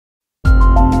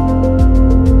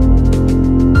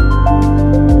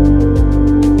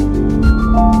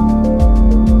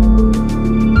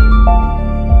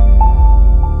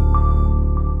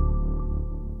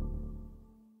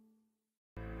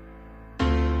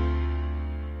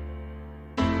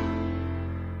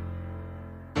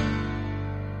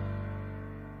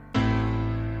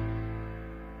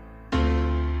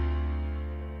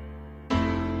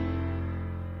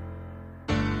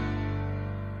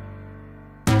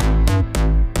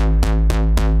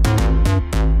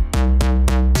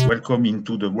welcome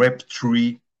into the Web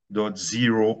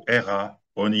 3.0 era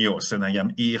on EOS. And I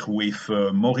am here with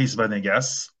Maurice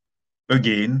Vanegas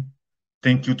again.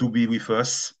 Thank you to be with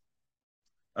us.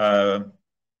 How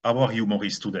are you,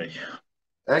 Maurice, today?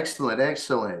 Excellent,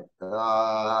 excellent.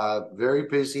 Very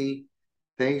busy.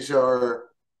 Things are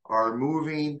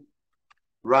moving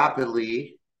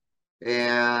rapidly,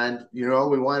 and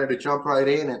we wanted to jump right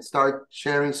in and start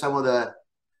sharing some of the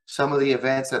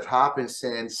events that have happened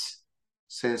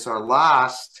since our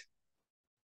last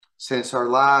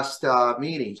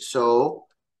meeting. So,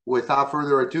 without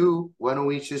further ado, why don't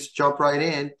we just jump right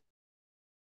in?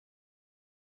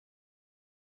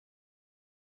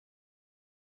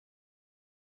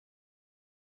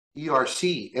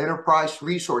 ERC, Enterprise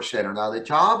Resource Center. Now, the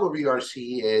job of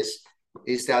ERC is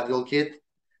that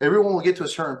everyone will get to a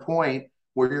certain point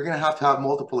where you're going to have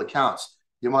multiple accounts.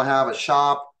 You might have a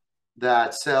shop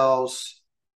that sells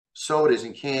sodas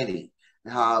and candy,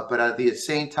 but at the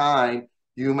same time,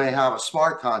 you may have a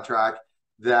smart contract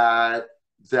that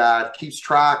keeps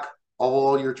track of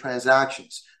all your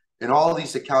transactions, and all of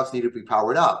these accounts need to be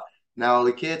powered up. Now,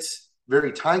 it gets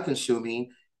very time-consuming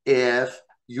if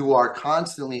you are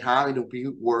constantly having to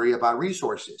worry about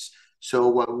resources. So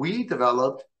what we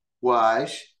developed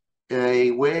was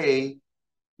a way,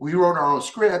 we wrote our own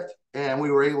script, and we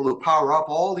were able to power up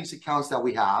all these accounts that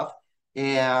we have.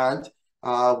 And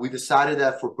we decided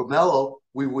that for Pomelo,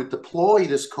 we would deploy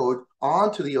this code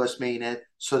onto the EOS mainnet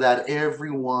so that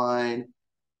everyone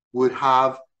would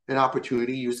have an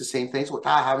opportunity to use the same things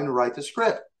without having to write the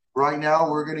script. Right now,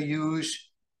 we're going to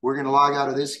log out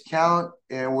of this account,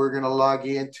 and we're going to log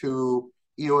into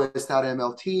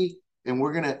EOS.mlt, and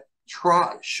we're going to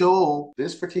show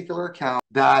this particular account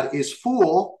that is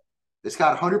full. It's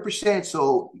got 100%,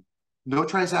 so no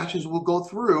transactions will go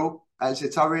through as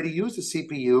it's already used the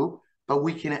CPU, but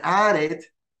we can add it.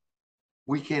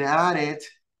 We can add it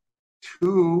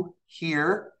to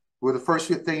here, where the first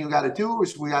thing you got to do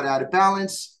is we got to add a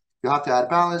balance. You have to add a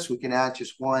balance. We can add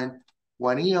just one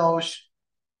EOS.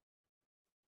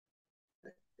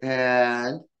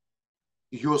 And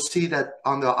you'll see that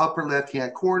on the upper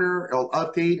left-hand corner, it'll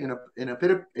update in a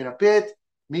bit.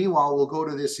 Meanwhile, we'll go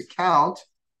to this account,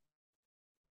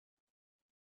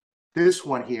 this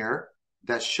one here,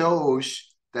 that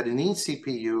shows that it needs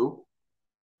CPU.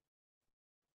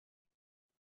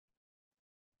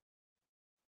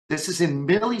 This is in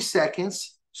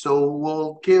milliseconds, so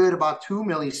we'll give it about 2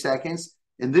 milliseconds,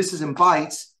 and this is in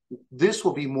bytes. This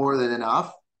will be more than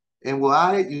enough. And we'll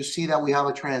add it. You see that we have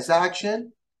a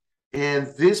transaction, and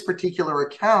this particular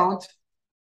account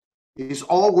is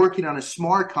all working on a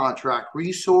smart contract,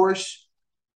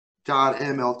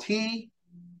 resource.mlt.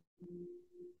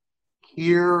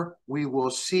 Here we will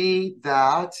see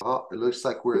that, it looks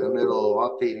like we're in the middle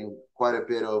of updating quite a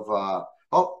bit of,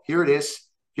 here it is.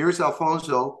 Here's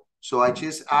Alfonso. So I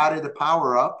just added the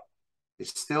power up.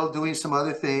 It's still doing some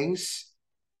other things.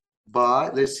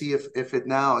 But let's see if it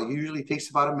now, it usually takes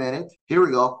about a minute. Here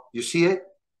we go. You see it?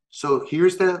 So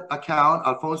here's the account,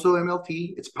 Alfonso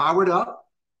MLT. It's powered up,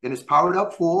 and it's powered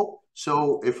up full.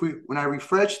 So when I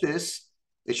refresh this,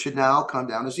 it should now come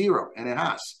down to 0, and it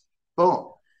has.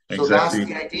 Boom. Exactly. So that's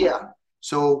the idea.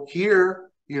 So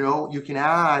here, you can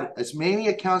add as many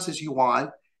accounts as you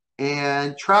want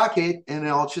and track it, and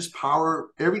it'll just power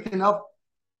everything up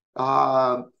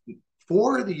for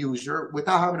the user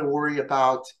without having to worry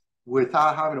about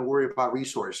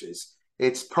resources.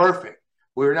 It's perfect.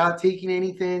 We're not taking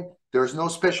anything. There's no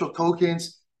special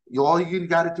tokens. All you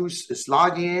got to do is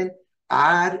log in,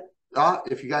 add.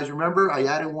 If you guys remember, I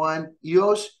added one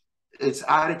EOS. It's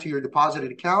added to your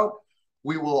deposited account.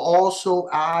 We will also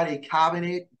add a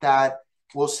cabinet that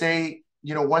will say,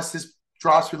 once this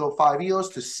drops below 5 EOS,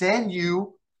 to send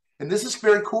you, and this is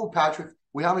very cool, Patrick.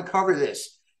 We haven't covered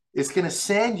this. It's going to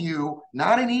send you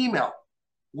not an email.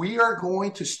 We are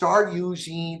going to start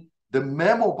using the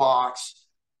memo box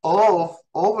of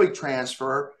a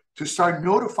transfer to start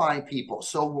notifying people.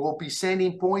 So we'll be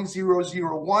sending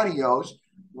 0.001 EOS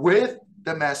with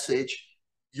the message,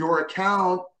 your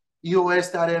account,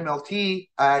 EOS.mlt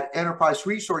at Enterprise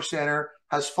Resource Center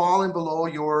has fallen below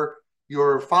your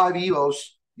 5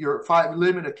 EOS, your 5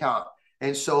 limit account.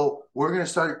 And so we're going to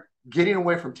start getting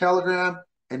away from Telegram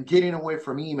and getting away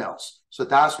from emails. So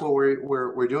that's what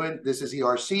we're doing. This is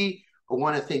ERC. I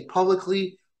want to thank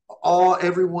publicly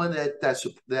everyone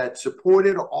that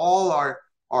supported all our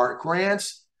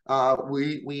grants.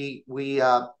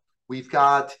 We've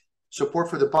got support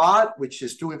for the bot, which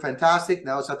is doing fantastic.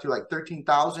 Now it's up to like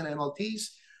 13,000 MLTs.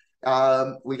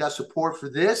 We got support for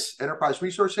this Enterprise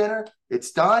Resource Center.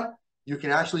 It's done. You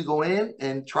can actually go in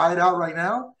and try it out right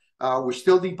now. We're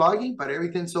still debugging, but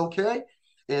everything's okay.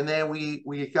 And then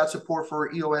we got support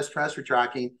for EOS transfer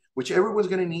tracking, which everyone's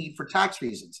going to need for tax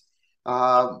reasons.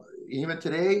 Even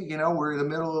today, you know, we're in the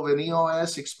middle of an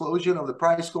EOS explosion of the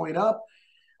price going up.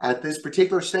 At this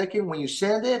particular second, when you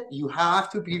send it, you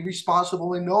have to be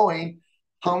responsible in knowing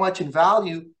how much in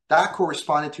value that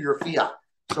corresponded to your fiat.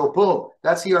 So boom,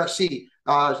 that's ERC.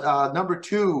 Number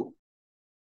two.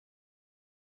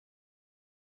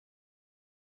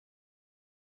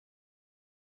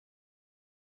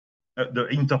 The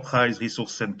Enterprise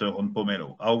Resource Center on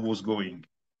Pomelo, how was going?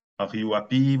 Are you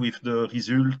happy with the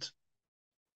result?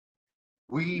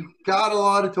 We got a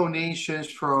lot of donations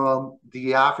from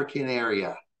the African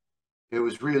area. It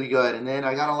was really good. And then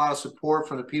I got a lot of support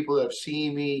from the people that have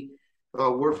seen me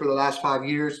work for the last 5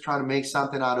 years, trying to make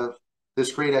something out of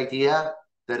this great idea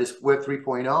that is Web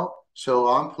 3.0. So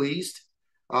I'm pleased.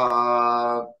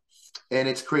 And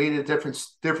it's created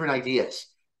different ideas.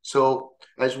 So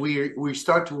as we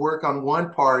start to work on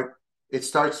one part, it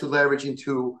starts to leverage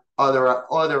into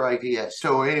other ideas.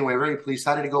 So anyway, very pleased.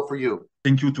 How did it go for you?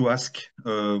 Thank you to ask.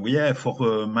 Yeah, for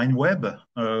MindWeb,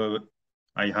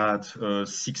 I had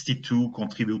 62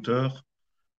 contributors.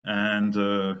 And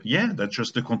yeah, that's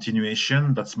just a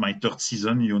continuation. That's my third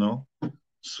season, you know.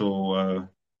 So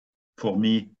for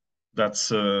me,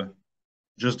 that's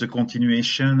just a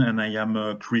continuation. And I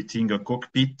am creating a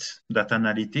cockpit data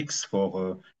analytics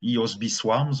for EOSB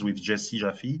swarms with Jesse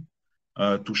Jaffe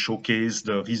to showcase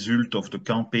the result of the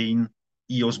campaign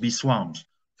EOSB swarms.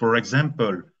 For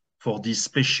example, for this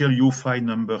special UFI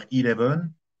number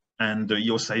 11 and the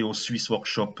EOS.io Swiss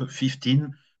Workshop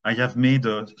 15, I have made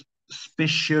a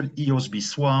special EOSB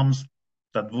swarms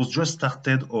that was just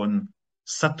started on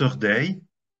Saturday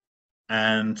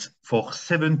and for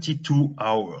 72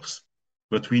 hours.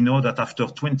 But we know that after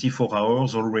 24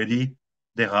 hours already,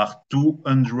 there are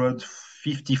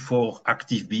 254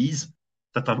 active bees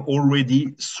that have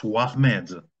already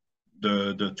swarmed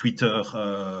the Twitter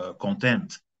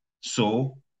content.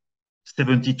 So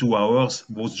 72 hours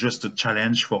was just a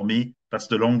challenge for me. That's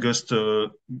the longest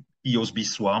EOSB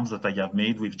swarms that I have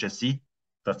made with Jesse.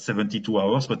 That's 72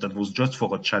 hours, but that was just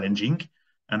for a challenging.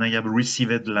 And I have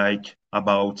received like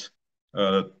about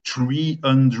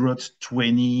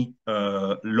 320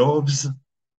 loves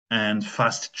and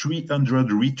fast 300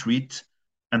 retweets.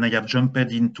 And I have jumped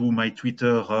into my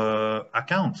Twitter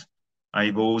account.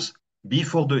 I was,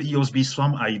 before the EOSB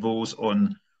swarm, I was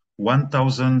on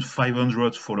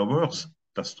 1,500 followers.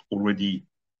 That's already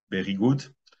very good.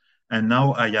 And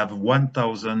now I have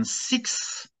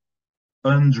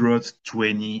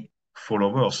 1,620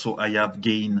 followers. So I have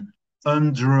gained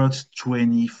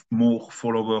 120 more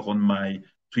followers on my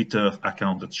Twitter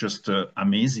account. That's just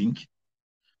amazing.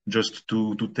 Just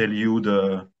to tell you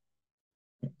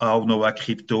how Nova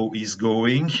Crypto is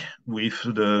going with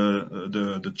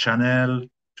the channel,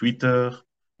 Twitter,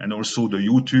 and also the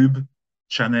YouTube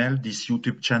channel, this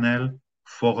YouTube channel,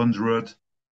 400,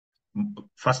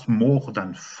 fast more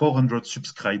than 400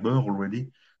 subscribers already.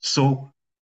 So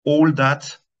all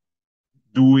that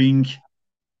doing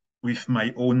with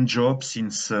my own job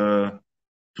since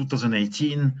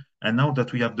 2018. And now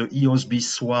that we have the EOSB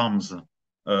swarms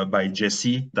by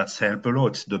Jesse, that's helped a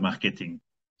lot, the marketing.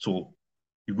 So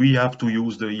we have to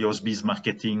use the EOSB's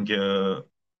marketing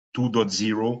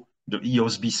 2.0, the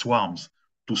EOSB swarms,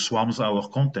 to swarm our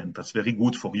content. That's very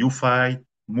good for UFI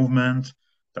movement.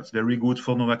 That's very good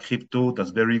for Nova Crypto.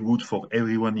 That's very good for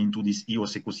everyone into this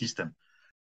EOS ecosystem.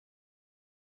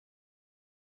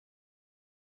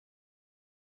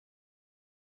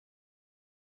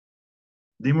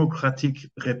 Democratic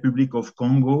Republic of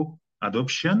Congo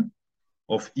adoption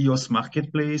of EOS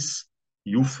Marketplace,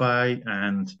 UFI,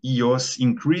 and EOS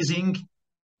increasing.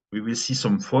 We will see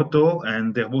some photo,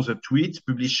 and there was a tweet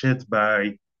published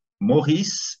by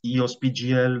Maurice EOS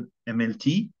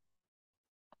PGL.mlt,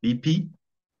 BP,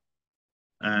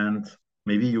 and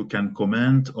maybe you can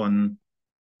comment on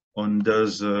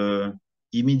those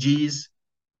images.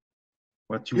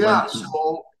 What you want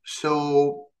to...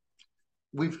 So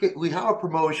we have a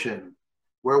promotion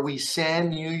where we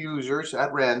send new users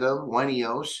at random, 1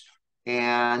 EOS,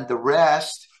 and the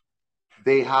rest,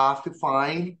 they have to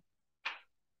find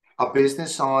a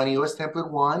business on EOS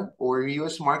Template 1 or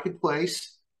EOS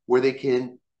Marketplace where they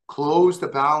can close the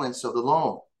balance of the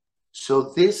loan.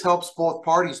 So this helps both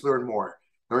parties learn more.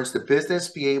 Learns the business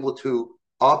be able to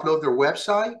upload their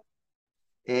website,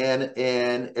 and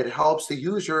it helps the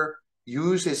user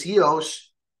use his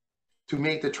EOS to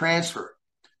make the transfer.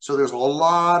 So there's a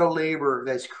lot of labor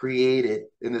that's created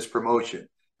in this promotion.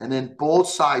 And then both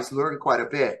sides learn quite a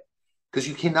bit, because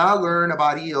you cannot learn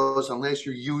about EOS unless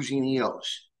you're using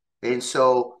EOS. And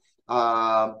so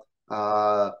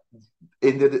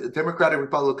in the Democratic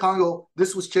Republic of Congo,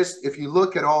 this was just, if you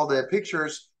look at all the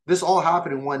pictures, this all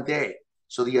happened in one day.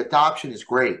 So the adoption is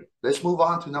great. Let's move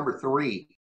on to number 3.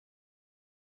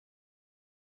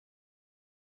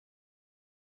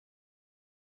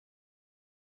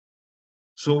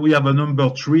 So we have a number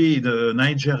 3, the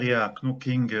Nigeria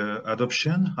knocking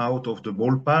adoption out of the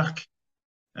ballpark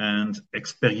and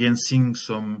experiencing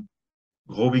some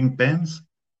growing pains.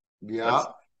 Yeah.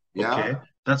 Okay,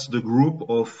 that's the group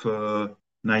of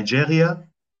Nigeria,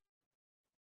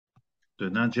 the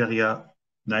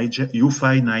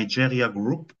UFI Nigeria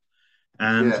group.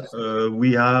 And yes.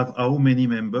 We have how many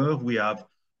members? We have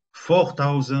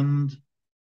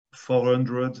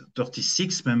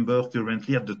 4,436 members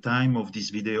currently at the time of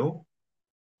this video.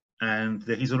 And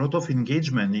there is a lot of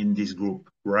engagement in this group,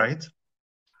 right?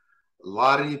 A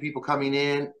lot of new people coming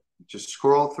in, just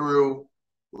scroll through,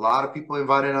 a lot of people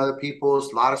inviting other people,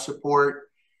 a lot of support.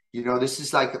 You know, this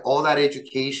is like all that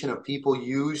education of people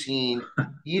using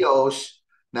EOS.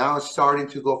 Now it's starting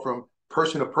to go from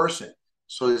person to person.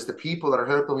 So it's the people that are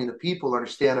helping the people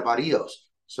understand about EOS.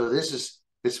 So this is,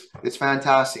 it's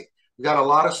fantastic. We got a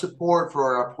lot of support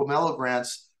for our Pomelo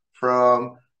grants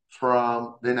from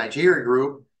the Nigeria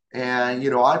group. And, you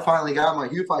know, I finally got my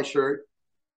UFI shirt.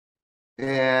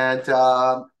 And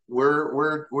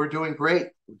we're doing great.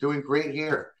 We're doing great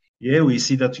here. Yeah, we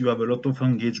see that you have a lot of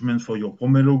engagement for your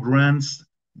Pomelo grants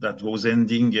that was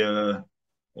ending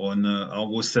on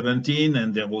August 17,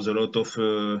 and there was a lot of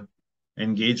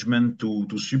engagement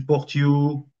to support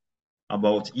you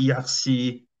about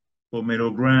ERC,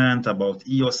 Pomelo grant, about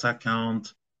EOS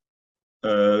account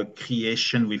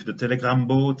creation with the Telegram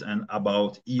bot, and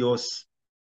about EOS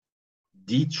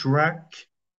D-Track.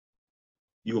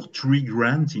 Your 3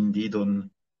 grant indeed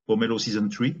on Pomelo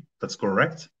season 3. That's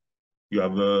correct. You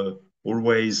have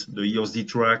always the EOS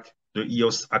D-Track, the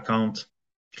EOS account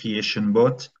creation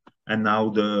bot, and now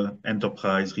the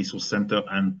Enterprise Resource Center,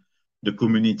 and the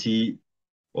community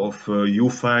of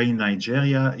UFI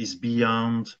Nigeria is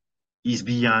beyond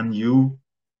you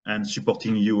and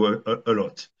supporting you a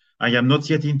lot. I am not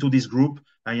yet into this group.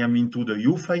 I am into the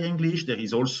UFI English. There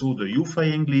is also the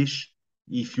UFI English.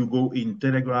 If you go in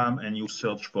Telegram and you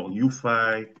search for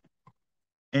UFI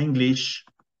English,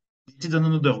 this is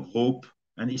another group,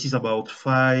 and this is about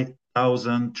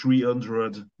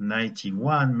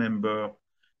 5,391 members,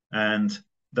 and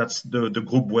that's the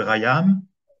group where I am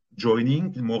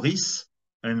joining, Maurice,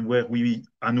 and where we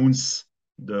announce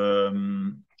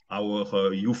our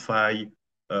UFI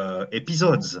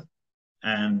episodes.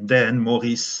 And then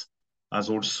Maurice is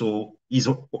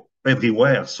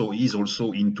everywhere, so he's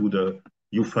also into the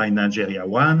UFI Nigeria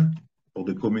 1 for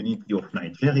the community of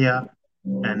Nigeria,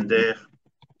 and there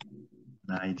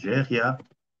Nigeria,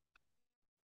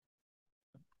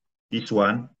 this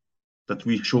one that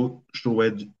we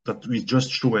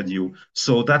just showed you.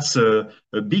 So that's a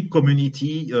big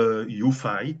community,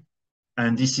 UFI,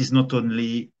 and this is not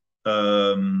only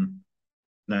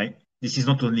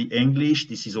English,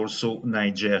 this is also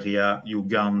Nigeria,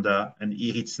 Uganda, and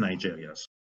here it's Nigeria.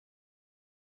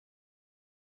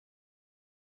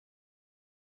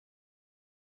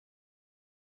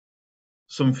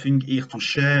 Something here to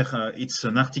share. It's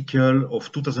an article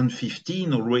of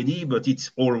 2015 already, but it's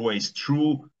always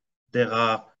true. There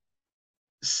are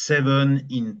 7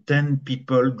 in 10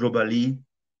 people globally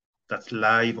that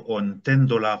live on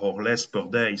 $10 or less per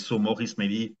day. So Maurice,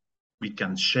 maybe we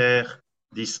can share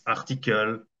this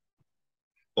article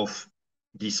of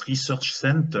this research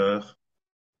center,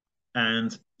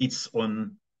 and it's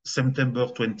on September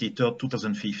 23rd,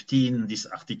 2015, this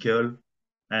article.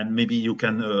 And maybe you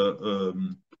can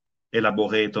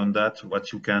elaborate on that,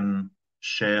 what you can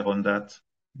share on that,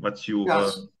 what you...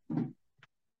 Yes.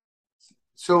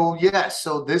 So yes,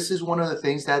 so this is one of the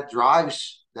things that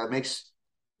drives, that makes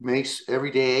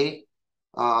every day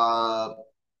a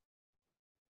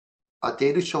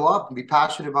day to show up and be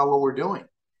passionate about what we're doing.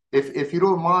 If you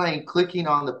don't mind clicking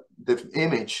on the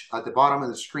image at the bottom of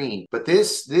the screen, but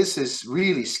this is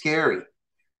really scary.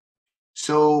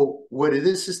 So what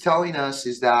this is telling us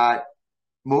is that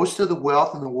most of the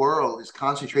wealth in the world is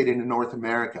concentrated in North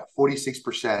America,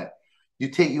 46%.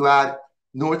 You add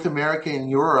North America and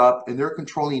Europe, and they're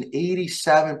controlling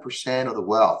 87% of the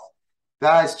wealth.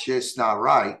 That's just not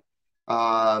right.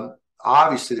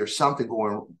 Obviously, there's something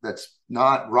going that's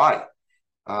not right.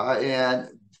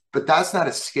 But that's not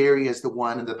as scary as the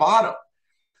one at the bottom.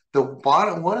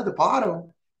 One at the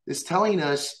bottom is telling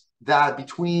us that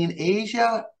between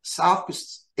Asia, South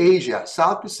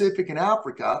Pacific, and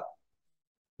Africa,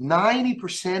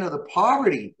 90% of the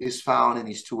poverty is found in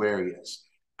these 2 areas.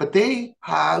 But they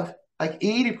have like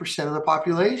 80% of the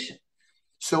population.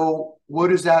 So what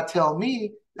does that tell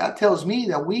me? That tells me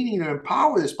that we need to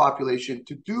empower this population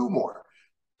to do more,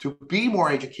 to be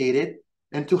more educated,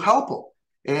 and to help them.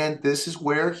 And this is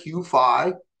where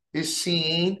Q5 is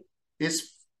seeing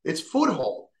its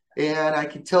foothold. And I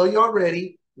can tell you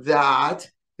already that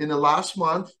in the last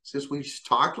month, since we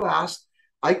talked last,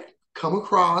 I come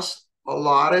across a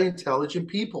lot of intelligent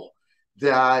people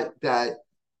that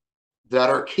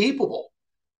are capable,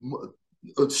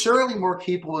 certainly more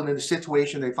capable in the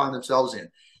situation they find themselves in.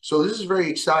 So this is very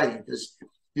exciting because,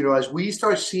 you know, as we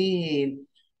start seeing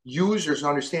users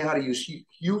understand how to use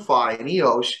UFI and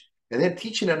EOS, and then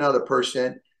teaching another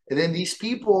person, and then these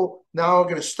people now are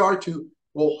going to start to,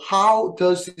 well, how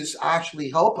does this actually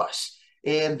help us?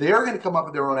 And they're going to come up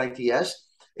with their own ideas.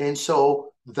 And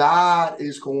so that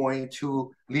is going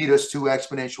to lead us to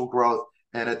exponential growth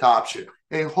and adoption.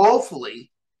 And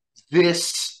hopefully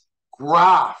this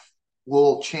graph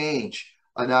will change.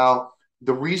 Now,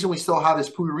 the reason we still have this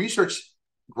Pew Research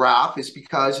graph is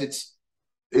because it's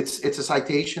a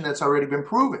citation that's already been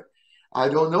proven. I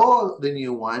don't know the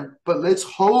new one, but let's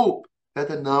hope that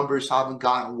the numbers haven't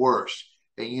gotten worse.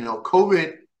 And, you know,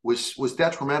 COVID was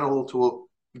detrimental to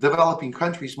developing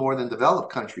countries more than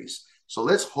developed countries. So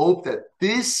let's hope that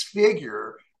this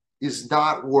figure is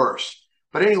not worse.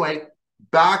 But anyway,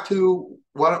 back to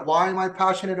why am I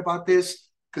passionate about this?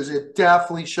 Because it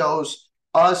definitely shows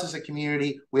us as a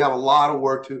community, we have a lot of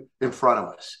work in front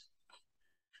of us.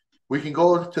 We can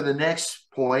go to the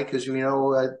next point because, you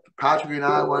know, Patrick and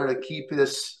I wanted to keep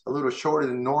this a little shorter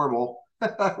than normal.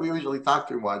 We usually talk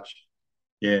too much.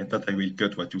 Yeah, that I will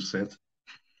cut what you said.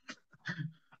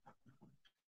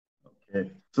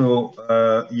 Okay. So,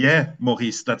 yeah,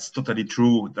 Maurice, that's totally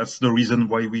true. That's the reason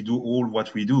why we do all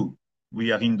what we do.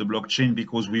 We are in the blockchain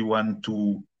because we want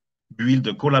to build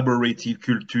a collaborative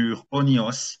culture on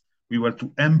EOS. We want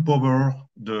to empower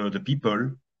the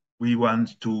people. We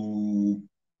want to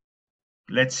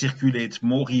let circulate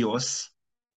more EOS.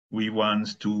 We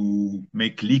want to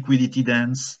make liquidity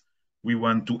dance. We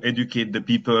want to educate the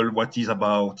people what is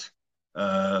about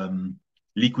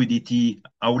liquidity,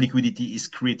 how liquidity is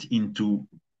created into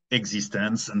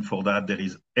existence. And for that, there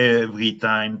is every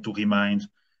time to remind,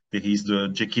 there is the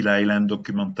Jekyll Island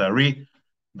documentary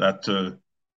that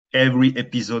every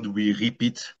episode we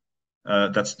repeat.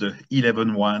 That's the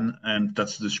 11 one, and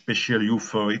that's the special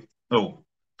UFI. Oh,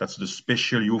 that's the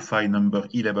special UFI number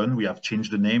 11. We have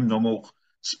changed the name. No more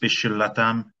special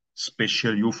LATAM,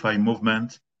 special UFI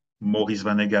movement. Maurice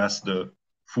Vanegas, the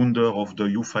founder of the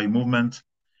UFI movement.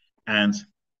 And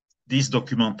this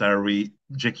documentary,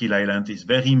 Jekyll Island, is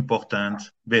very important,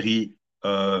 very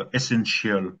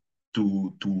essential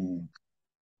to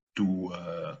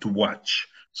watch.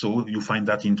 So you find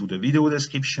that into the video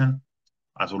description.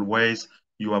 As always,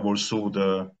 you have also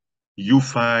the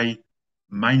UFI,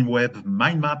 MindWeb,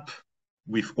 MindMap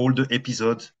with all the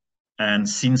episodes. And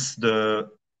since the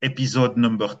episode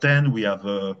number 10, we have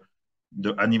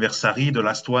the anniversary, the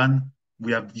last one,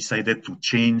 we have decided to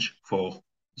change for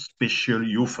special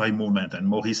UFI movement. And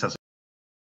Maurice has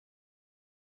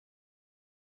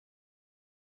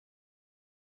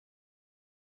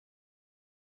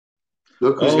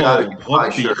Look who's got a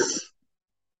Brock shirt. Pierce.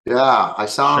 Yeah, I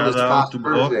saw him Shout this out past to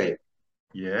Thursday. Brock.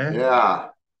 Yeah. Yeah.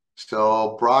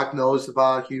 So Brock knows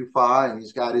about Q5 and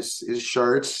he's got his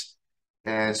shirts.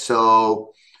 And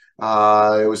so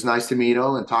it was nice to meet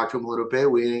him and talk to him a little bit.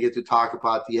 We didn't get to talk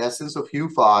about the essence of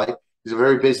Q5. He's a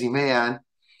very busy man,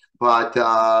 but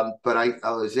I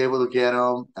was able to get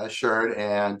him a shirt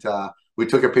and we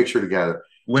took a picture together.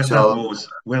 Where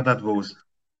that was?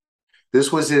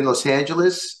 This was in Los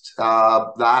Angeles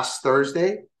last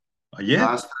Thursday. Yeah.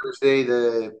 Last Thursday,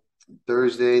 the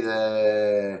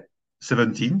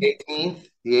 17th. 18th.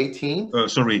 The 18th.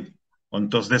 Sorry, on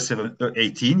Thursday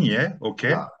 18. Yeah. Okay.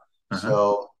 Yeah.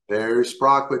 So there's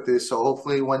Brock with this. So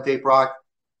hopefully one day, Brock,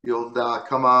 you'll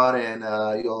come on and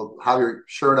you'll have your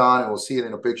shirt on and we'll see it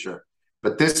in a picture.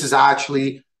 But this is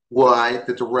actually what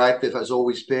the directive has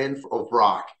always been of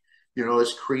Brock. You know,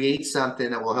 is create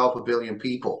something that will help a billion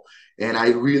people. And I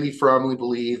really firmly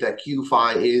believe that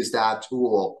Q5 is that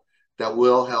tool that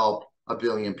will help a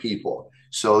billion people.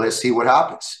 So let's see what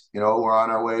happens. You know, we're on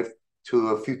our way to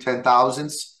a few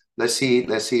 10,000s. Let's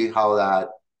see how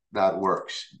that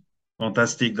works.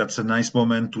 Fantastic. That's a nice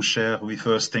moment to share with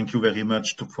us. Thank you very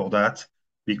much for that.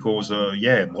 Because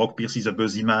yeah, Brock Pierce is a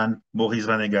busy man. Maurice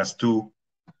Vanegas too.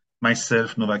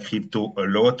 Myself, Nova Crypto, a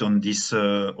lot on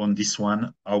this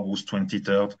one, August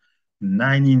 23rd.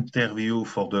 9 interview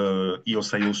for the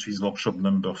EOS.io Swiss workshop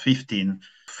number 15,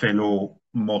 fellow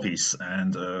Maurice.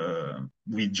 And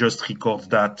we just record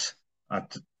that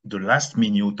at the last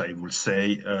minute, I will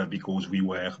say, because we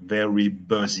were very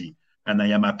busy, and I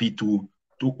am happy to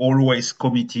always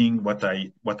committing what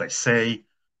I say.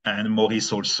 And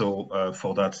Maurice also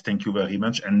for that. Thank you very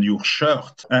much. And your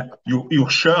shirt, your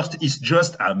shirt is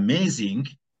just amazing.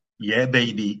 Yeah,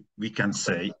 baby, we can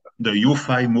say the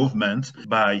U5 movement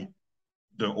by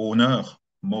the owner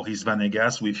Maurice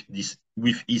Vanegas with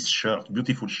his shirt,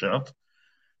 beautiful shirt.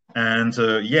 And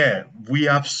yeah, we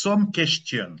have some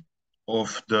question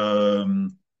of the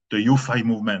U5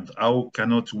 movement. How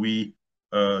cannot we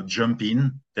jump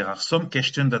in? There are some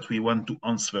questions that we want to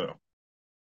answer.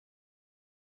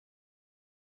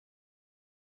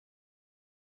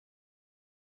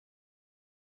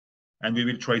 And we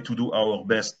will try to do our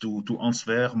best to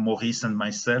answer Maurice and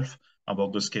myself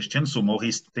about those questions. So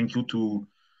Maurice, thank you to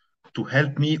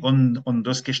help me on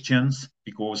those questions,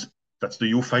 because that's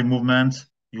the U5 movement.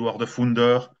 You are the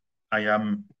founder. I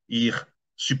am here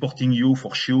supporting you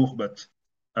for sure, but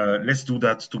let's do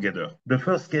that together. The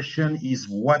first question is,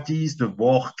 what is the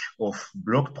work of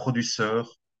block producer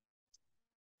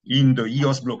in the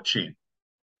EOS blockchain?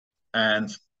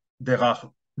 And there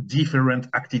are different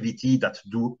activity that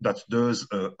does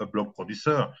a block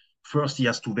producer. First, he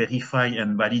has to verify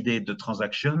and validate the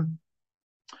transaction.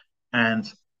 And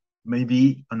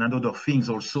maybe another things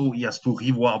also, he has to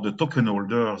reward the token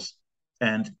holders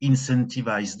and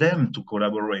incentivize them to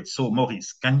collaborate. So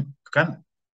Maurice,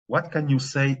 what can you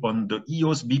say on the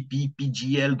EOS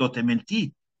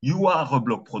bpPgl.mlt? You are a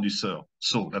block producer.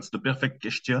 So that's the perfect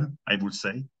question, I would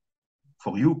say,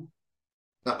 for you.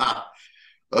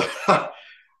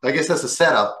 I guess that's a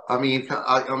setup. I mean,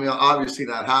 I'm obviously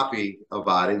not happy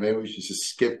about it. Maybe we should just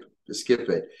skip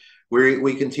it.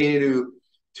 We continue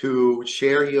to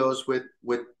share EOS with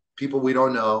people we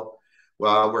don't know.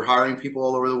 We're hiring people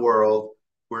all over the world.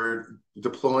 We're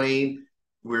deploying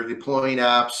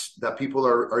apps that people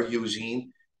are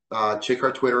using. Check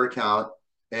our Twitter account,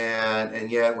 and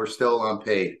yet we're still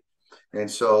unpaid. And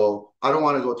so I don't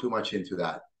want to go too much into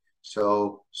that.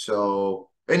 So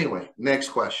anyway, next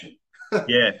question.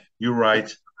 Yeah, you're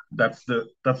right. That's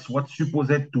what's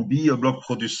supposed to be a block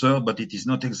producer, but it is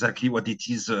not exactly what it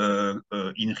is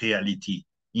in reality,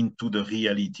 into the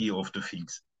reality of the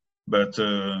things. But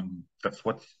that's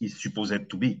what is supposed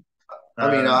to be. I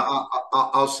mean,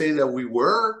 I'll say that we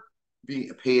were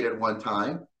being paid at one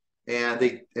time, and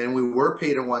we were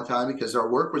paid at one time because our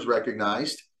work was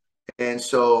recognized, and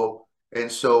so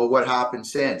what happened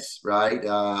since, right?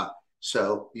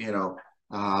 So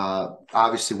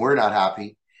obviously we're not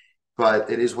happy, but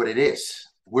it is what it is.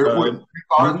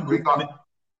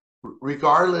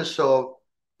 Regardless of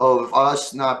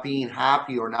us not being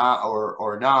happy or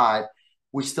not,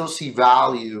 we still see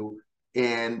value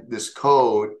in this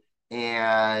code,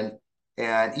 and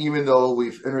even though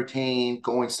we've entertained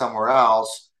going somewhere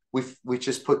else, we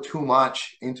just put too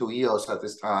much into EOS at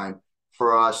this time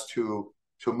for us to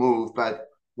move. But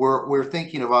we're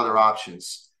thinking of other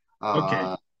options.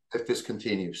 Okay. If this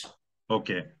continues.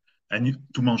 Okay. And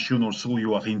to mention also,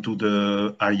 you are into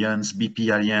the Alliance, BP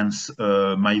Alliance,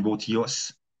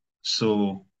 MyVoteEOS.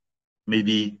 So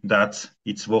maybe that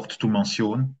it's worth to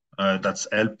mention. That's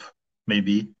help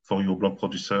maybe for your block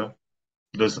producer.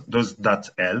 Does that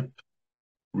help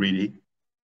really?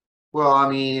 Well, I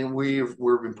mean, we've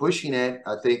been pushing it.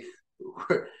 I think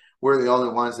we're the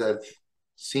only ones that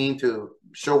seem to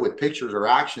show with pictures or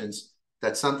actions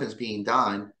that something's being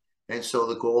done. And so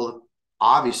the goal,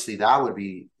 obviously, that would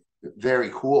be very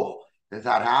cool if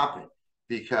that happened,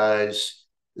 because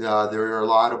there are a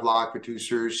lot of block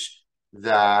producers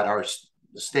that are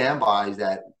standbys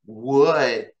that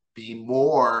would be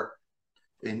more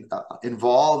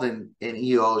involved in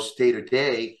EOS day to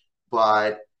day,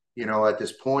 but at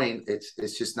this point,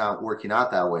 it's just not working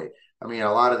out that way. I mean,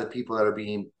 a lot of the people that are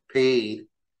being paid,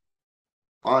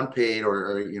 unpaid,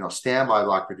 or standby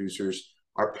block producers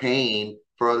are paying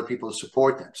for other people to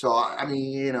support them. So I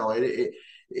mean,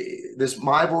 this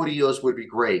MyVoteEOS would be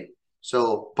great.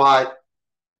 So, but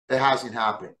it hasn't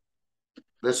happened.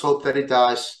 Let's hope that it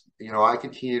does. I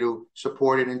continue to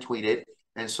support it and tweet it,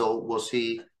 and so we'll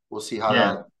see how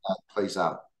that plays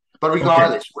out. But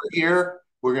regardless, we're here.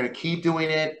 We're going to keep doing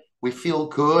it. We feel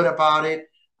good about it.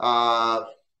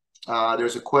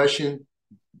 There's a question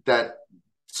that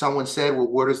someone said,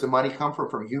 well, where does the money come from?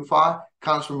 From U5? It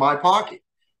comes from my pocket,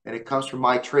 and it comes from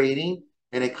my trading,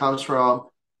 and it comes from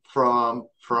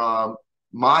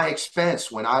my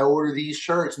expense. When I order these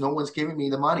shirts, no one's giving me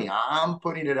the money. I'm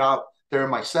putting it out there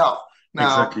myself.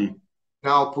 Exactly.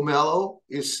 Now Pomelo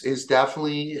is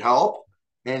definitely help.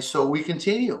 And so we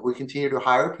continue to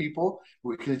hire people.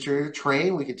 We continue to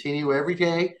train. We continue every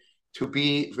day to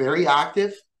be very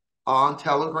active on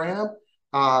Telegram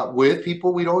with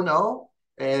people we don't know,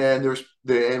 and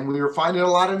we were finding a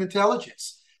lot of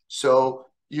intelligence. So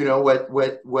you know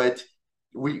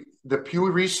the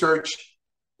Pew Research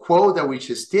quote that we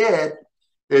just did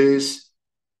is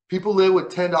people live with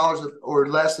 $10 or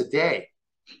less a day.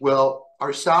 Well,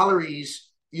 our salaries,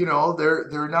 you know,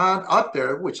 they're not up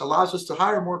there, which allows us to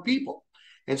hire more people.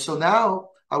 And so now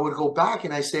I would go back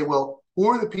and I say, well, who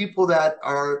are the people that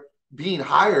are being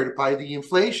hired by the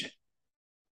inflation?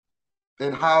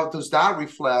 And how does that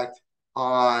reflect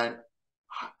on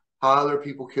how other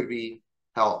people could be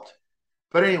helped?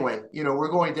 But anyway, you know, we're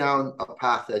going down a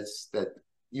path that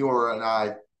you and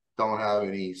I don't have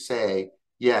any say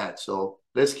yet. So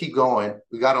let's keep going.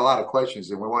 We got a lot of questions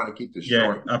and we want to keep this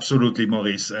short. Yeah, absolutely,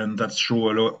 Maurice. And that's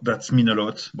true a lot. That's mean a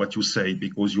lot what you say,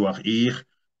 because you are here,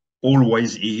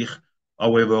 always here.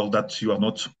 However, that you are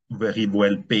not very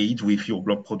well paid with your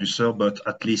blog producer, but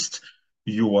at least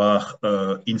you are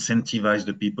incentivize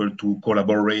the people to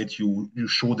collaborate. You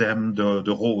show them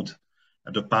the road,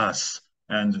 the path,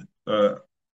 and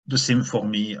the same for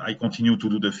me. I continue to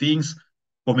do the things.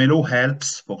 Pomelo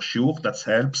helps for sure. That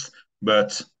helps,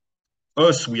 but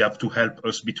us, we have to help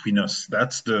us between us.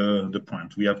 That's the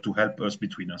point. We have to help us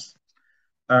between us.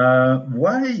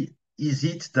 Why is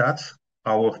it that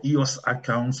our EOS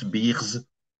account bears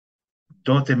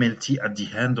 .mlt at the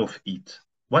end of it?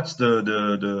 What's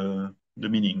the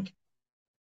meaning?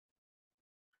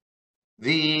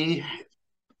 The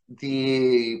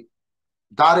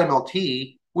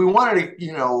 .mlt, we wanted to,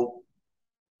 you know,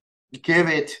 give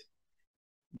it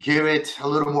a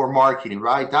little more marketing,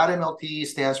 right? .mlt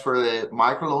stands for the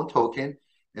microloan token,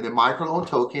 and the microloan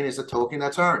token is a token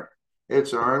that's earned.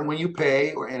 It's earned when you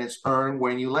pay, and it's earned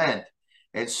when you lend.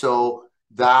 And so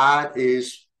that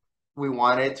is, we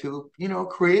wanted to, you know,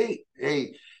 create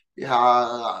a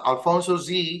Alfonso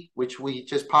Z, which we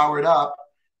just powered up,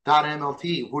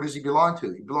 .mlt. Who does he belong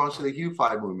to? He belongs to the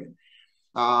HuFi movement.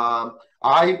 I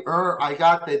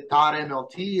got the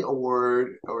 .mlt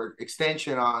award or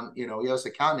extension on, you know, EOS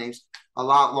account names a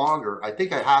lot longer. I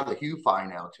think I have the HuFi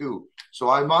now too. So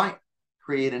I might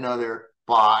create another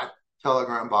bot,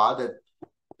 Telegram bot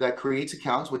that creates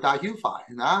accounts without HuFi.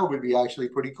 And that would be actually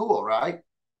pretty cool, right?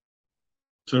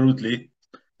 Absolutely.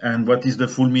 And what is the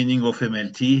full meaning of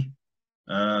MLT?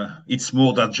 It's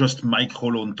more than just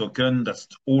microloan token. That's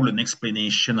all an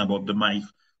explanation about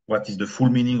what is the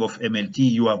full meaning of MLT.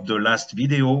 You have the last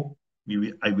video.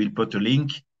 I will put a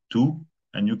link to,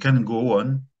 and you can go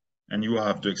on, and you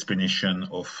have the explanation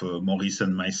of Maurice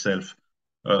and myself.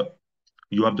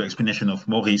 You have the explanation of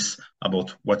Maurice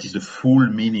about what is the full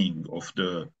meaning of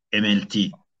the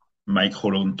MLT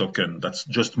microloan token. That's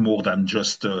just more than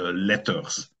just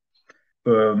letters.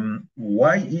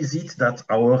 Why is it that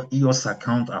our EOS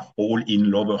account are all in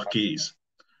lowercase?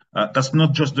 That's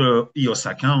not just the EOS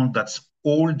account, that's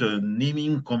all the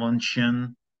naming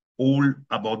convention, all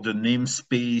about the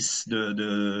namespace,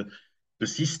 the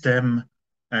system.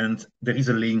 And there is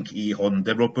a link here on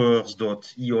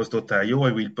developers.eos.io.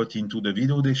 I will put into the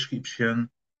video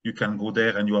description. You can go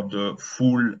there and you have the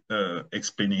full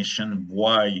explanation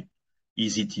why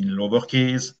is it in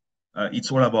lowercase.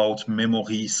 It's all about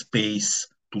memory space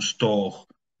to store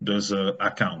those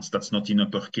accounts. That's not in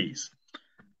uppercase.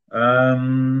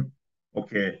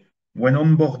 Okay. When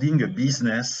onboarding a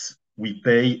business, we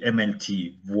pay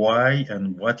MLT. Why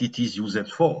and what it is used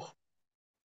for?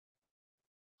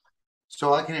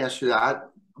 So I can answer that.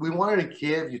 We wanted to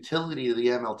give utility to the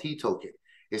MLT token.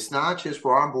 It's not just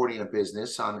for onboarding a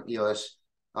business on EOS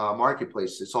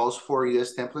Marketplace. It's also for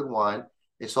EOS Template 1.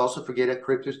 It's also for get a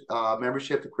crypto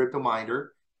membership to Crypto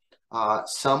Minder.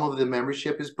 Some of the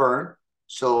membership is burned.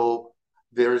 So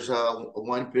there's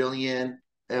 1 billion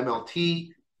MLT.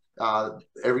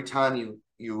 Every time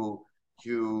you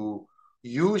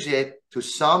use it to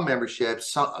some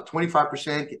memberships,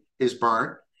 25% is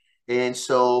burned. And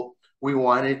so we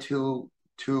wanted to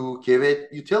give it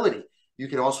utility. You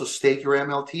can also stake your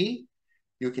MLT.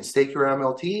 You can stake your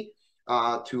MLT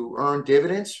to earn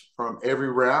dividends from every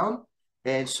round.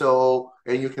 And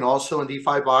you can also in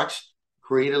DeFi Box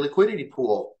create a liquidity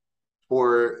pool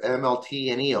for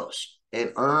MLT and EOS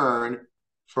and earn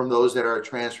from those that are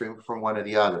transferring from one to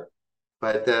the other.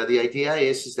 But the idea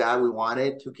is that we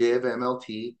wanted to give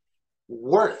MLT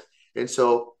worth. And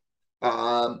so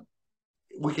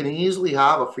we can easily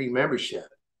have a free membership,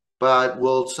 but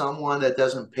will someone that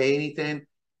doesn't pay anything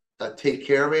take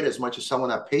care of it as much as someone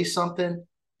that pays something?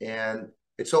 And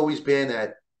it's always been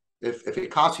that if it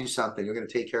costs you something, you're going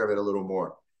to take care of it a little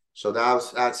more. So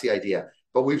that's the idea.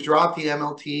 But we've dropped the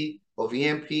MLT of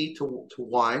EMP to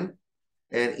 1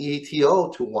 and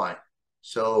ETO to 1.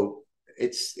 So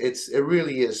it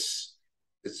really is.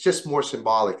 It's just more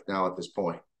symbolic now at this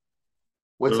point.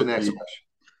 What's the next question?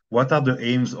 What are the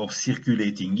aims of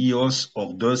circulating EOS,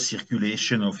 or does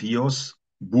circulation of EOS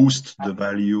boost the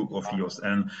value of EOS?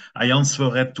 And I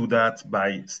answered to that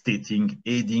by stating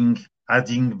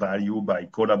adding value by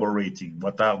collaborating.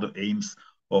 What are the aims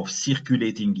of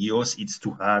circulating EOS? It's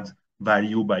to add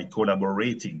value by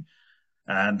collaborating.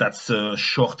 And that's a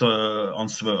short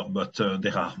answer, but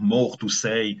there are more to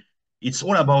say. It's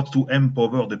all about to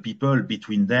empower the people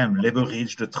between them,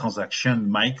 leverage the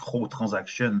transaction, micro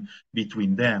transaction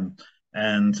between them.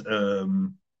 And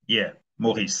yeah,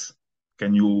 Maurice,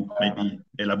 can you maybe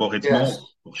elaborate more? Yes.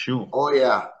 For sure. Oh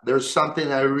yeah. There's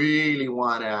something I really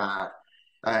want to add.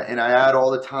 And I add all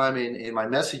the time in my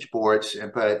message boards,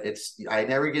 but I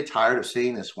never get tired of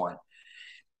saying this one.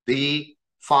 The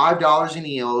 $5 in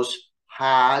EOS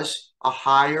has a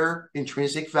higher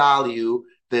intrinsic value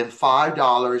than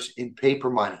 $5 in paper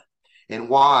money. And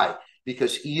why?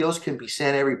 Because EOS can be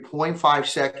sent every 0.5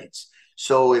 seconds.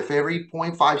 So if every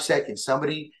 0.5 seconds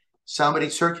somebody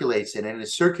circulates it and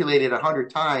it's circulated 100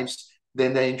 times,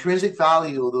 then the intrinsic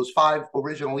value of those 5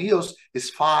 original EOS is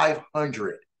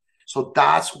 500. So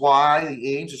that's why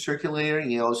the aims of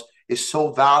circulating EOS is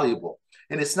so valuable.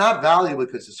 And it's not valuable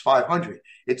because it's 500.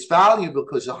 It's valuable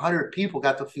because 100 people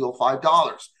got to feel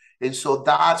 $5. And so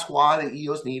that's why the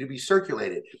EOS need to be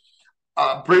circulated.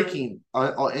 Breaking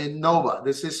in Nova.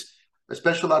 This is a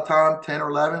special LATAM 10 or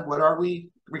 11. What are we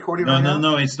recording right now?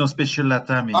 No, it's not special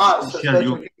LATAM. It's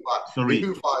special sorry.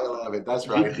 UFI 11. That's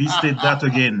right. Restate that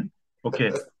again.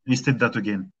 Okay, restate that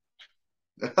again.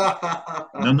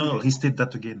 No, restate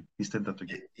that again. Restate that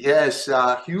again. Yes,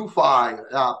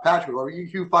 UFI. Patrick, are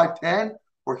you UFI 10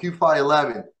 or UFI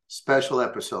 11? Special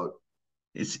episode.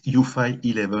 It's UFI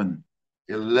 11.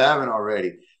 11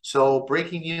 already. So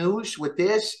breaking news with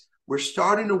this, we're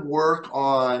starting to work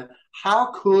on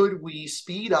how could we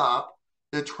speed up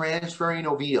the transferring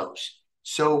of EOS.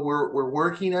 So we're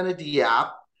working on a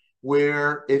DApp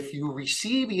where if you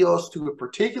receive EOS to a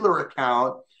particular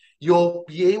account, you'll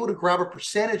be able to grab a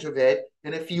percentage of it.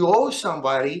 And if you owe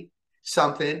somebody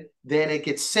something, then it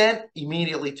gets sent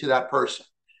immediately to that person.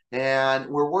 And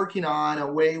we're working on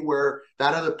a way where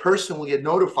that other person will get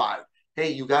notified.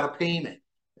 Hey, you got a payment.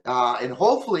 And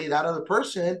hopefully that other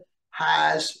person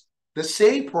has the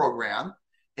same program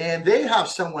and they have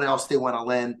someone else they want to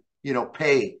lend,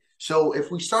 pay. So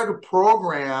if we start to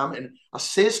program and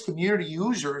assist community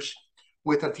users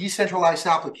with a decentralized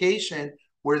application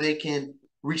where they can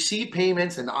receive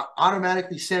payments and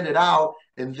automatically send it out,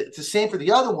 and it's the same for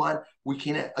the other one, we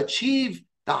can achieve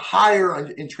the higher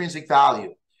intrinsic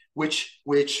value, which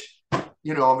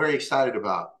I'm very excited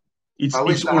about. It's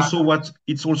also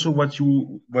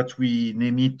what we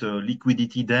name it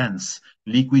liquidity dance,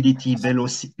 liquidity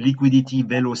velocity,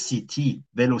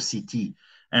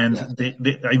 and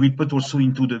yeah. I will put also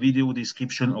into the video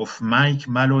description of Mike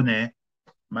Maloney,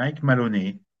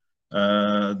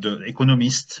 the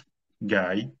economist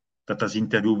guy that has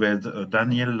interviewed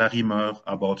Daniel Larimer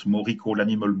about Morrico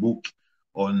Animal Book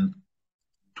on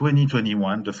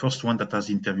 2021, the first one that has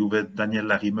interviewed Daniel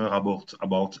Larimer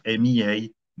about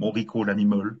MEA, Morrico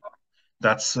Animal.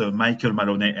 That's Michael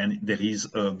Maloney, and there is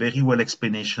a very well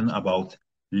explanation about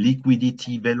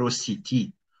liquidity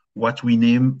velocity, what we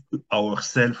name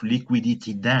ourselves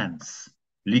liquidity dance.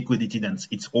 Liquidity dance,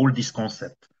 it's all this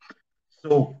concept.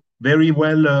 So very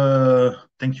well,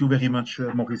 thank you very much,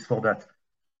 Maurice, for that.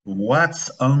 What's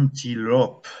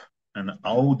Antelope and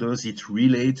how does it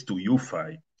relate to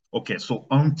UFI? Okay, so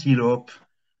Antelope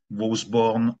was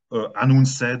born,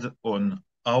 announced on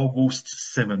August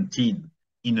 17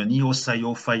 in an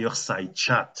EOS.io fireside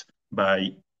chat by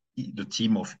the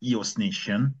team of EOS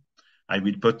Nation. I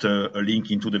will put a link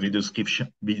into the video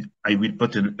description. I will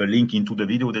put a link into the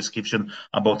video description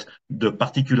about the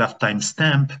particular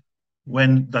timestamp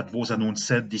when that was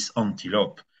announced, this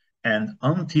Antelope. And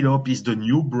Antelope is the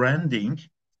new branding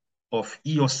of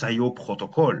EOS.io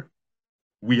protocol.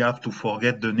 We have to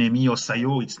forget the name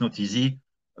EOS.io, it's not easy,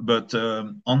 but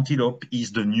Antelope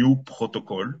is the new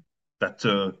protocol that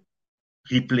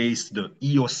replaced the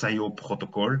EOS.io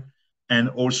protocol, and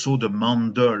also the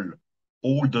Mandel,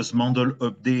 all those Mandel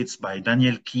updates by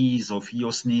Daniel Keys of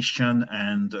EOS Nation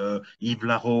and Yves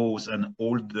Larose and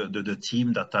all the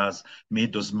team that has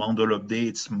made those Mandel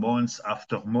updates months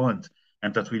after month,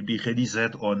 and that will be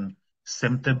released on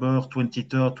September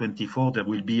 23rd, 24th. There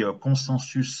will be a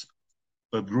consensus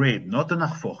upgrade, not an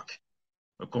hard fork,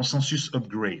 a consensus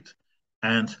upgrade.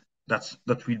 And that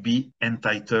will be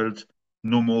entitled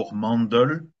No More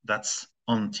Mandel, that's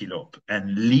Antelope.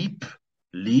 And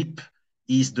Leap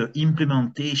is the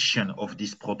implementation of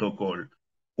this protocol,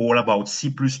 all about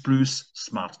C++,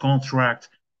 smart contract,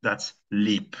 that's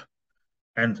LEAP.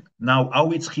 And now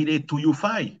how it's related to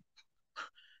UFI?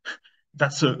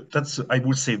 That's I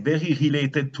would say very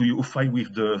related to UFI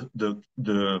with the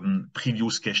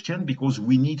previous question, because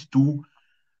we need to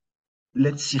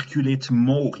let's circulate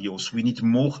more EOS. We need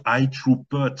more high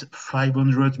throughput,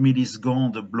 500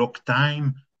 millisecond block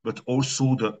time, but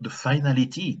also the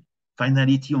finality.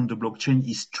 Finality on the blockchain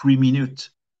is 3 minutes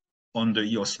on the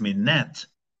EOS mainnet,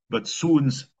 but soon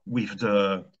with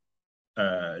the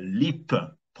LEAP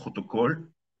protocol,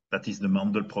 that is the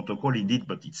Mandel protocol indeed,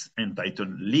 but it's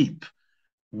entitled LEAP,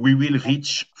 we will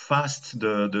reach fast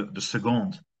the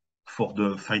second for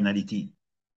the finality.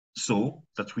 So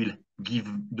that will give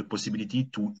the possibility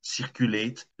to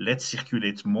circulate, let's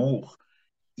circulate more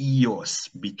EOS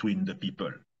between the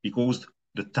people, because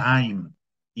the time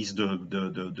is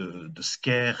the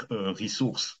scarce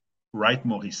resource, right,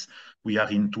 Maurice? We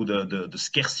are into the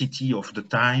scarcity of the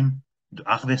time, the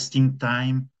harvesting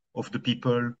time of the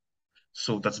people.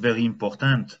 So that's very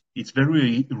important. It's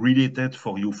very related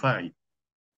for UFI.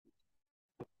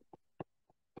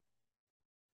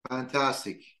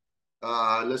 Fantastic.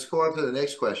 Let's go on to the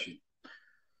next question.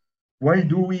 Why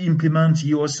do we implement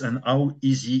EOS, and how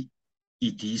easy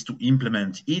it is to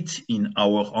implement it in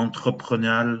our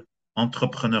entrepreneurial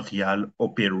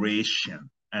operation?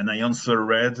 And I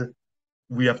answered,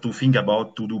 we have to think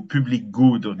about to do public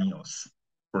good on EOS.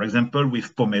 For example,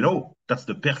 with Pomelo, that's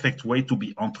the perfect way to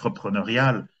be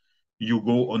entrepreneurial. You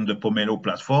go on the Pomelo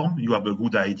platform, you have a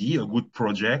good idea, a good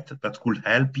project that could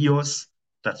help EOS,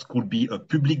 that could be a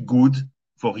public good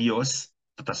for EOS,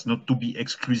 that has not to be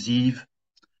exclusive,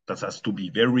 that has to be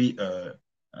very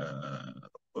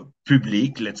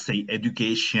public, let's say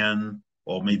education,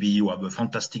 or maybe you have a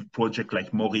fantastic project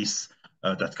like Maurice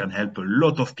that can help a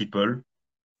lot of people.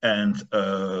 And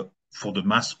for the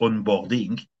mass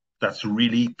onboarding, that's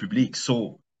really public.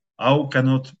 So how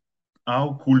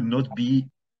could not be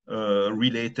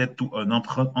related to an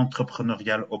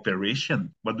entrepreneurial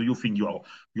operation? What do you think? You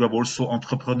have also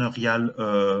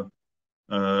entrepreneurial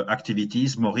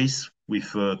activities, Maurice,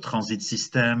 with transit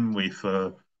system, with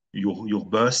your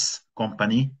bus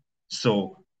company.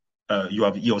 So you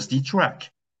have EOSD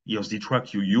track. EOSD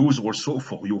track you use also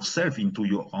for yourself into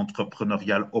your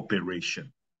entrepreneurial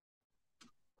operation.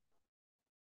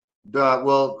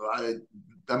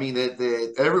 I mean,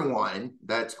 everyone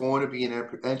that's going to be an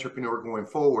entrepreneur going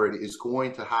forward is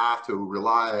going to have to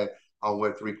rely on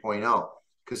Web 3.0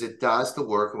 because it does the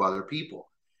work of other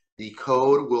people. The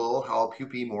code will help you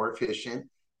be more efficient,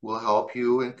 will help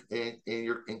you in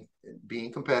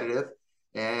being competitive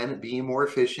and being more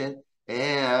efficient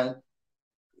and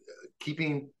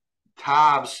keeping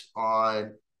tabs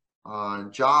on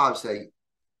jobs that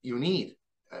you need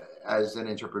as an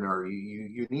entrepreneur.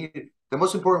 You need, the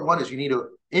most important one is you need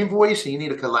to invoice and you need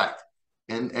to collect.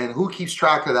 And who keeps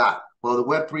track of that? Well, the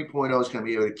Web 3.0 is going to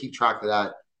be able to keep track of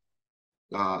that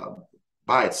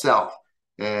by itself.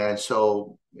 And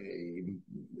so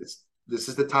this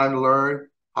is the time to learn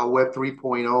how Web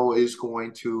 3.0 is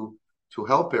going to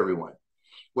help everyone.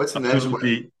 What's the next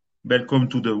question? Welcome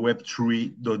to the Web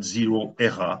 3.0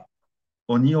 era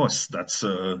on EOS. That's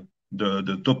the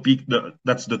topic.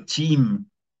 That's the theme.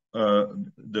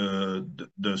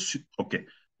 Okay.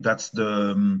 That's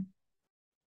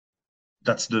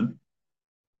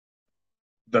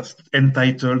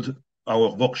entitled.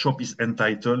 Our workshop is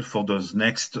entitled for those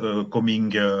next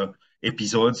coming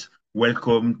episodes.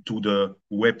 Welcome to the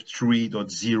Web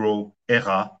 3.0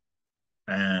 era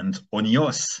and on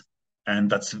EOS.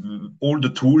 And that's all the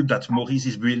tools that Maurice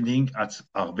is building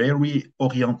are very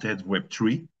oriented Web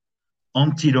 3.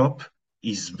 Antelope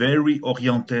is very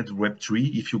oriented Web 3.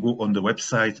 If you go on the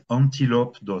website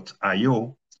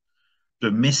antelope.io, the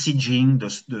messaging,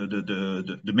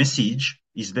 the message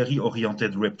is very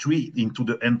oriented Web 3 into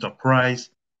the enterprise.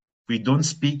 We don't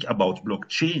speak about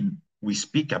blockchain. We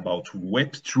speak about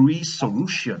Web 3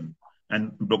 solution.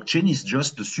 And blockchain is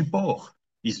just the support.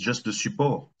 It's just the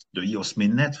support. The EOS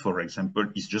mainnet, for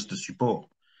example, is just the support.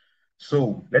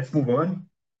 So let's move on.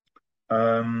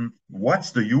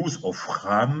 What's the use of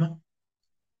RAM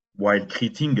while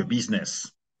creating a business?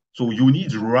 So you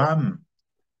need RAM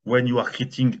when you are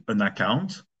creating an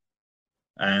account.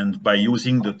 And by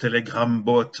using the Telegram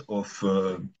bot of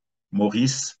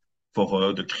Maurice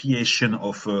for the creation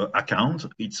of account,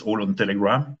 it's all on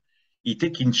Telegram. He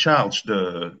takes in charge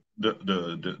the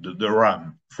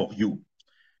RAM for you.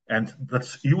 And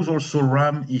that's use also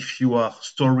RAM if you are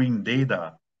storing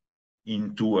data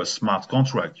into a smart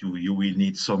contract. You will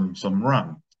need some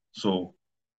RAM. So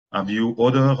have you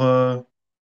other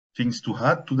things to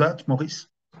add to that, Maurice?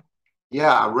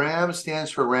 Yeah, RAM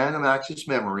stands for random access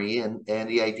memory, and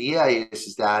the idea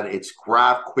is that it's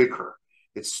grabbed quicker.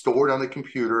 It's stored on the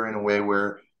computer in a way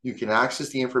where you can access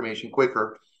the information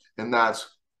quicker, and that's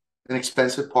an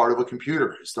expensive part of a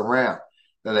computer. It's the RAM.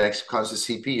 The next comes the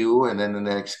CPU, and then the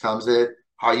next comes it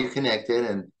how you connect it,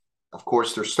 and of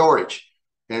course there's storage.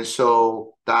 And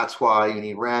so that's why you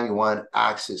need RAM. You want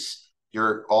access.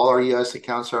 All our EOS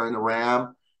accounts are in the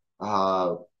RAM.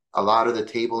 A lot of the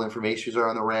table informations are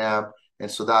on the RAM. And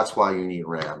so that's why you need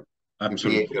RAM.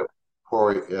 Absolutely. You be able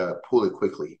to pull it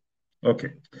quickly.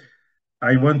 Okay.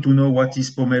 I want to know what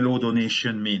is Pomelo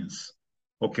donation means.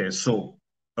 Okay, so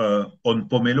on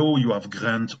Pomelo, you have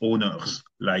grant owners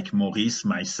like Maurice,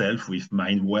 myself with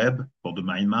MindWeb for the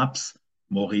mind maps,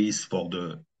 Maurice for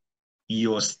the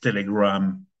EOS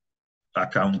Telegram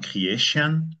account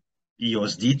creation,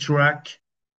 EOS D-Track,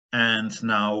 and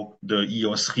now the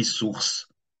EOS Resource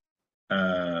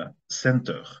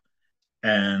Center.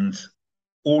 And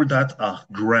all that are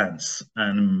grants.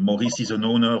 And Maurice is an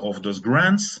owner of those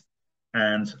grants.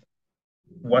 And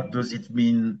what does it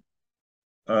mean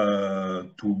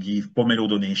to give Pomelo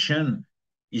donation?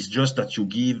 Is just that you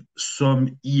give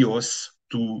some EOS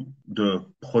to the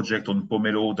project on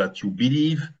Pomelo that you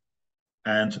believe.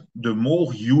 And the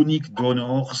more unique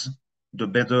donors, the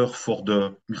better for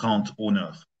the grant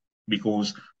owner.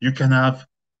 Because you can have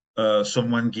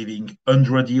someone giving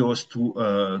 100 EOS to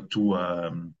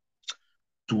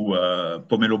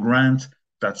Pomelo grant.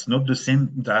 That's not the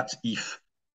same that if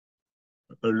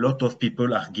a lot of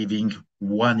people are giving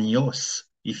 1 EOS.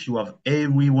 If you have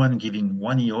everyone giving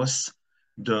 1 EOS,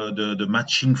 the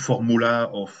matching formula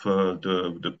of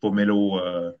the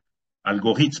Pomelo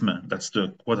algorithm, that's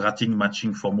the quadratic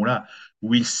matching formula,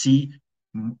 will see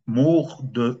more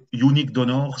the unique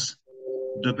donors,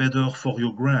 the better for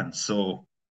your grant. So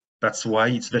that's why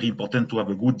it's very important to have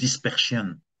a good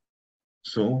dispersion.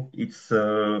 So it's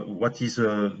what is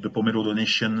the Pomelo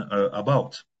donation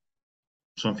about?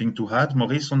 Something to add,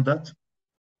 Maurice, on that?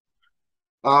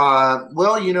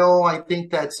 Well, I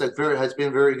think has been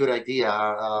a very good idea.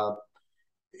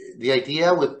 The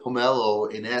idea with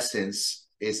Pomelo, in essence,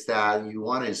 is that you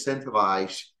want to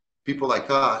incentivize people like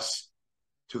us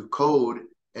to code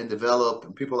and develop,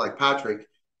 and people like Patrick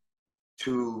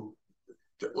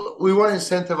we want to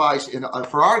incentivize,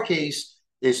 for our case,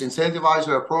 is incentivize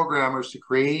our programmers to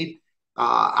create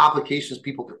applications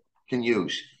people can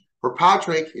use. For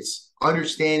Patrick, it's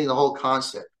understanding the whole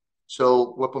concept.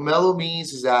 So what Pomelo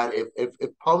means is that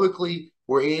if publicly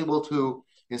we're able to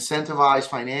incentivize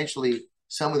financially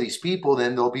some of these people,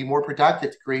 then they'll be more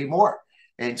productive to create more.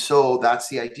 And so that's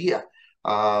the idea.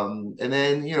 And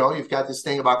then, you've got this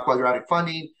thing about quadratic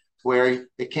funding where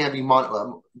it can't be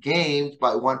gamed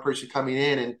by one person coming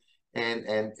in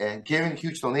and giving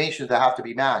huge donations that have to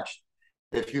be matched.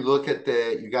 If you look at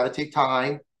you got to take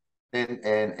time and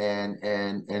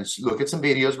look at some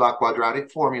videos about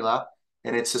quadratic formula,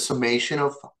 and it's a summation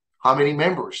of how many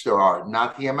members there are,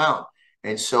 not the amount.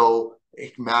 And so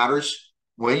it matters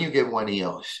when you give 1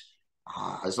 EOS.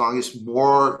 As long as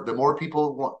the more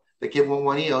people that give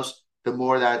 1 EOS, the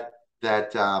more that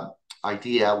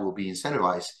idea will be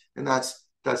incentivized, and that's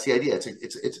the idea.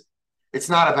 It's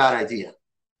not a bad idea.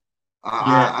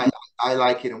 Yeah. I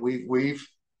like it, and we've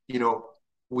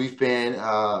been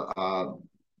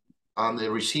on the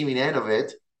receiving end of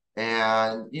it,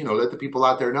 and let the people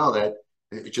out there know that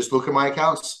just look at my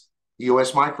accounts,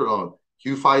 EOS microloan,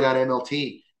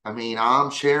 Q5.mlt. I mean, I'm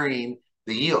sharing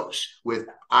the EOS with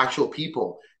actual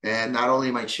people, and not only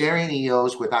am I sharing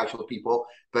EOS with actual people,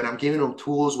 but I'm giving them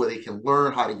tools where they can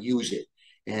learn how to use it,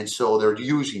 and so they're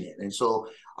using it. And so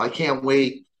I can't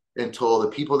wait until the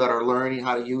people that are learning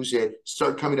how to use it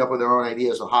start coming up with their own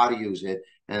ideas of how to use it,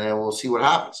 and then we'll see what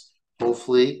happens.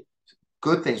 Hopefully,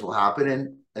 good things will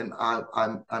happen. And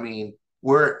I mean,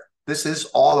 this is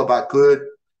all about good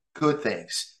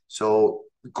things. So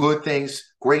good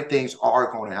things, great things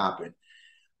are going to happen.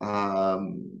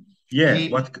 Yeah,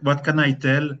 what can I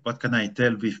tell? What can I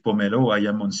tell with Pomelo? I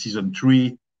am on season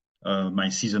 3, my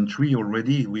season 3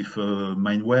 already with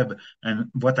MindWeb, and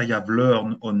what I have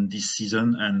learned on this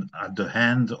season and at the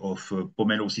end of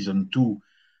Pomelo season 2,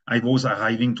 I was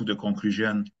arriving to the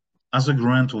conclusion, as a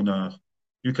grant owner,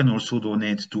 you can also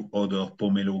donate to other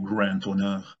Pomelo grant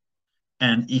owner.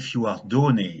 And if you are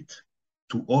donate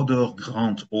to other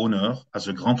grant owner, as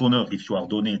a grant owner, if you are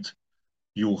donate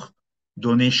your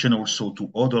donation also to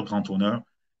other grant owner,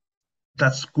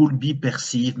 that could be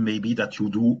perceived maybe that you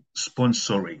do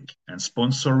sponsoring, and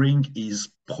sponsoring is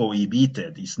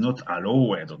prohibited, it's not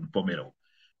allowed on Pomelo.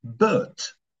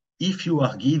 But if you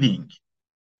are giving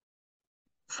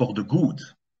for the good,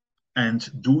 and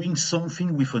doing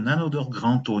something with another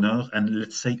grant owner and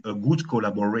let's say a good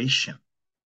collaboration.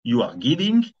 You are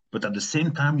giving, but at the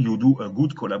same time, you do a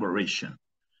good collaboration.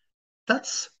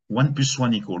 That's 1 +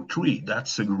 1 = 3.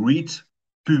 That's a great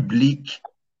public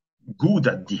good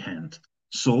at the end.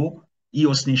 So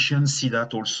EOS Nation see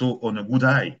that also on a good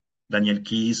eye. Daniel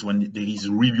Keys, when there is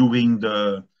reviewing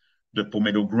the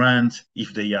Pomelo grant,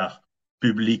 if they are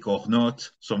public or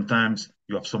not, sometimes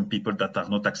you have some people that are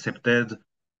not accepted,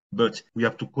 but we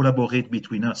have to collaborate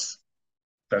between us.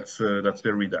 That's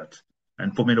very that.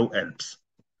 And Pomelo helps.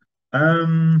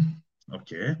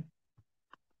 Okay.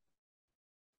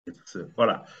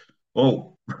 Voilà.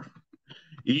 Oh,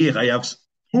 here I have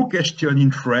 2 questions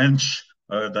in French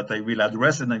that I will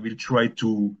address, and I will try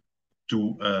to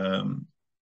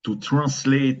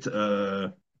translate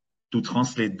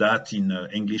that in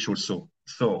English also.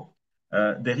 So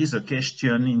there is a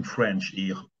question in French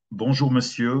here. Bonjour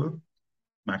monsieur,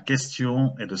 ma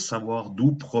question est de savoir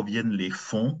d'où proviennent les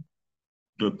fonds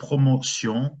de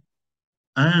promotion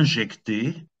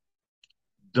injectés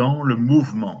dans le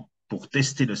mouvement pour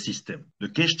tester le système. The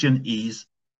question is,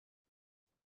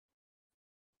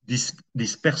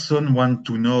 this person want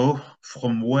to know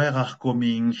from where are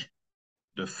coming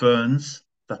the funds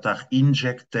that are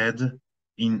injected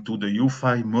into the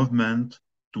UFI movement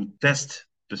to test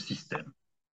the system.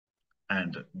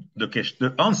 And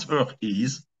the answer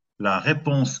is, la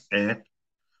réponse est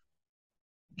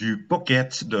du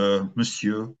pocket de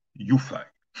Monsieur UFI.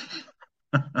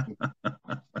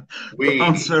 The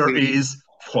answer is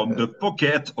from the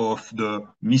pocket of the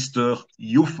Mr.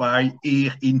 UFI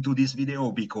here into this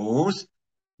video, because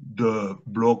the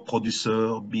blog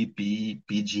producer bpPgl.mlt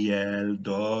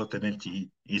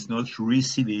is not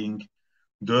receiving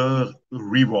the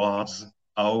rewards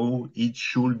how it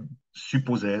should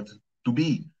supposed to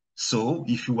be. So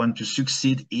if you want to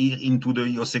succeed here into the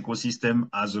EOS ecosystem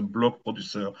as a blog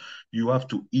producer, you have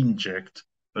to inject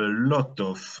a lot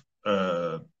of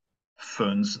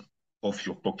funds of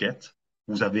your pocket.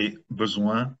 Vous avez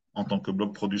besoin, en tant que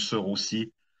blog producer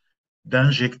aussi,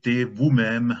 d'injecter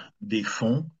vous-même des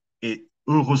fonds. Et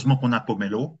heureusement qu'on a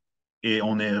Pomelo, et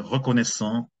on est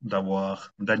reconnaissant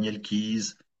d'avoir Daniel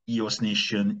Keys, EOS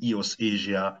Nation, EOS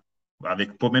Asia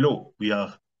avec Pomelo. We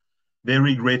are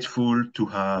very grateful to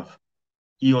have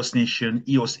EOS Nation,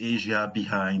 EOS Asia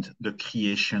behind the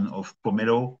creation of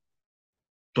Pomelo.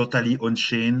 Totally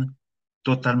on-chain,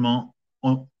 totalement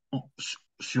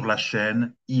sur la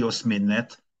chaîne EOS Mainnet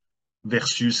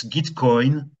versus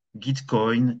Gitcoin.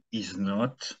 Gitcoin is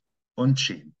not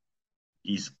on-chain,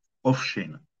 is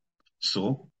off-chain.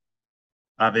 So,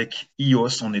 avec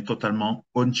EOS, on est totalement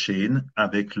on-chain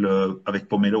avec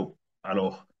Pomelo.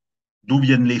 Alors, d'où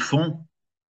viennent les fonds?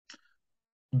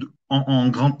 En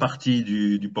grande partie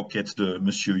du pocket de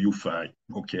Monsieur UFI.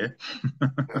 OK.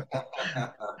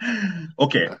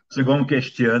 OK. Seconde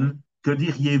question. Que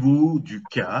diriez-vous du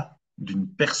cas d'une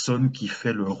personne qui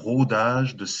fait le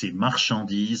rodage de ses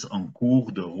marchandises en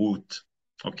cours de route?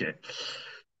 OK.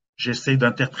 J'essaie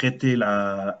d'interpréter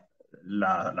la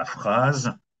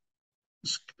phrase.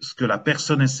 Ce que la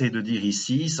personne essaie de dire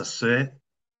ici, ça c'est,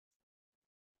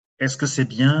 est-ce que c'est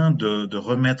bien de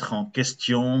remettre en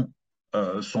question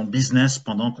son business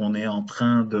pendant qu'on est en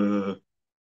train de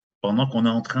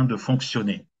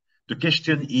fonctionner? The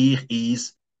question here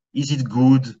is it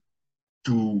good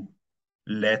to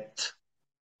let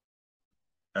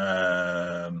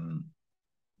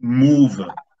move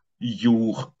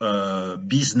your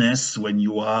business when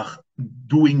you are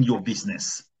doing your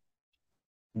business?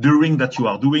 During that you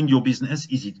are doing your business,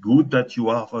 is it good that you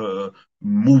are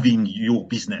moving your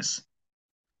business?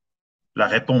 La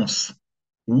réponse,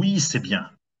 oui, c'est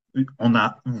bien.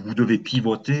 Vous devez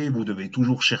pivoter, vous devez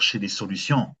toujours chercher des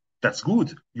solutions. That's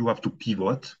good. You have to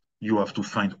pivot. You have to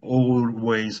find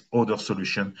always other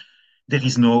solutions. There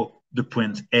is no the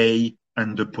point A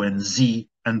and the point Z,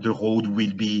 and the road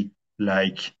will be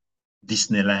like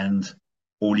Disneyland,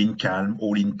 all in calm,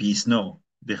 all in peace. No,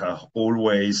 there are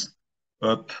always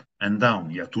up and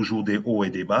down. Il y a toujours des hauts et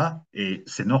des bas, et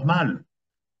c'est normal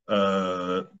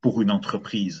pour une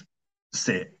entreprise.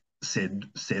 C'est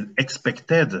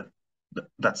expected.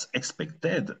 That's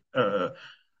expected.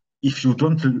 If you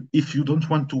don't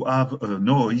want to have a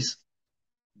noise,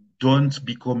 don't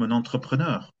become an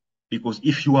entrepreneur. Because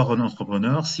if you are an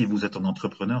entrepreneur, si vous êtes un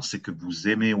entrepreneur, c'est que vous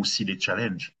aimez aussi les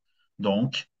challenges.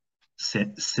 Donc,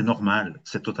 c'est normal,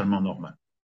 c'est totalement normal.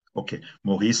 Okay,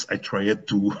 Maurice, I tried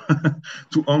to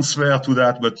to answer to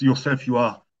that, but yourself, you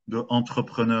are the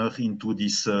entrepreneur into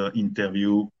this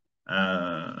interview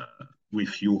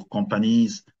with your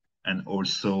companies and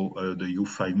also the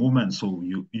UFI movement. So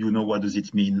you know what does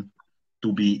it mean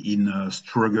to be in a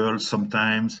struggle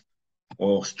sometimes,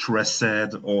 or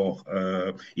stressed, or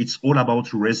it's all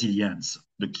about resilience.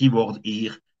 The keyword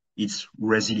here is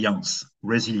resilience,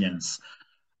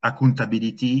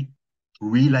 accountability,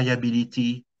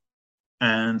 reliability,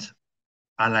 and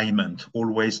alignment.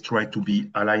 Always try to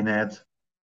be aligned,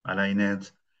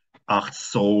 heart,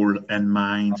 soul, and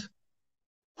mind.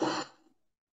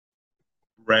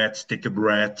 Breath, take a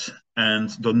breath, and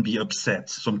don't be upset.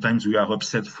 Sometimes we are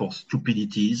upset for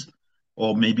stupidities,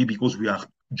 or maybe because we are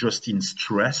just in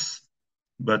stress,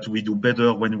 but we do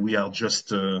better when we are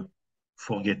just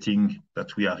forgetting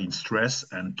that we are in stress.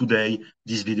 And today,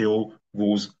 this video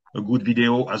was a good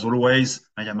video. As always,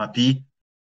 I am happy.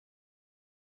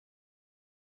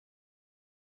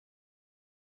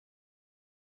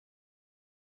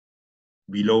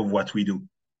 We love what we do.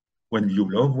 When you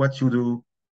love what you do,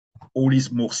 all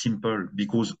is more simple,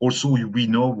 because also we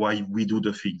know why we do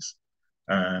the things.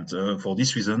 And for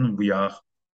this reason, we are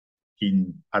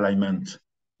in alignment.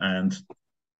 And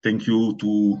thank you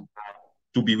to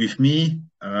be with me.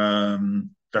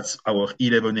 That's our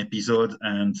 11th episode.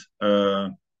 And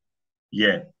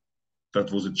yeah,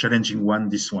 that was a challenging one,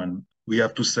 this one. We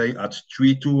have to say at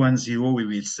 3, 2, 1, 0, we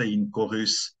will say in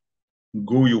chorus,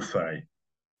 go you fi.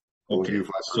 Okay,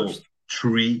 so first.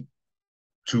 3,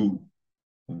 2,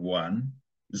 1,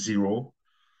 0.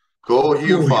 Go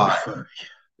you fi.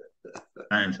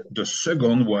 And the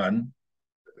second one,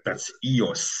 that's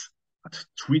EOS. At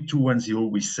 3, 2, 1, 0,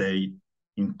 we say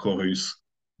in chorus,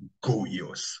 go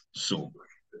EOS. So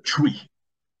 3,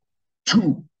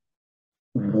 2,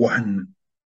 1,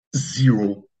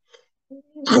 0.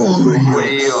 Go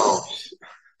EOS.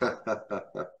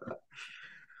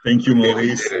 Thank you,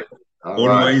 Maurice.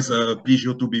 Always a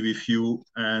pleasure to be with you.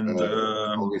 And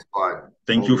always fun.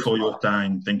 Thank you for your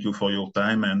time. Thank you for your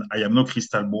time. And I am no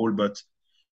crystal ball, but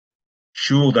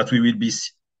sure that we will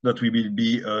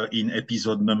be in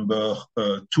episode number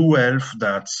 12.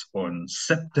 That's on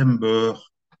September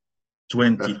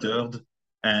 23rd,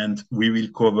 and we will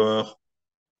cover.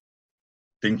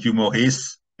 Thank you,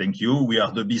 Maurice. Thank you. We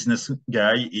are the business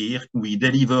guy here. We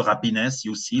deliver happiness.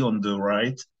 You see on the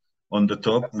right, on the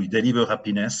top, we deliver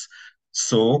happiness.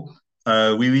 So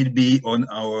we will be on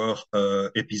our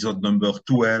episode number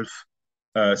 12,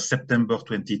 September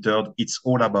 23rd. It's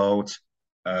all about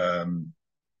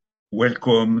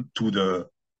welcome to the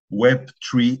Web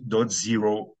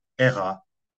 3.0 era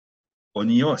on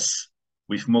EOS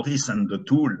with Maurice and the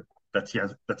tool that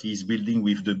he is building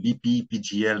with the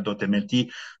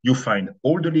bpPgl.mlt. You find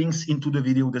all the links into the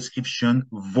video description.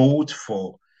 Vote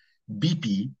for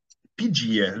bpPgl.mlt.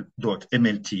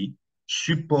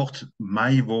 Support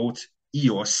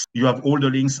MyVoteEOS. You have all the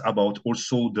links about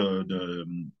also the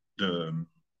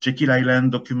Jekyll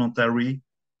Island documentary.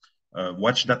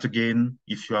 Watch that again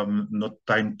if you have not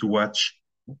time to watch.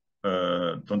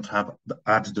 Don't have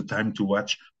the time to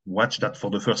watch. Watch that for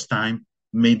the first time,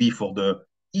 maybe for the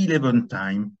 11th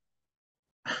time.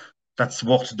 That's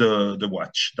worth the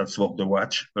watch. That's worth the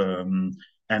watch. And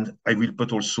I will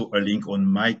put also a link on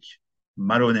Mike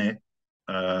Maloney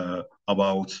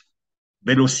about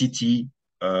velocity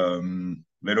of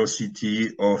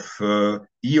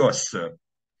EOS.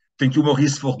 Thank you,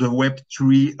 Maurice, for the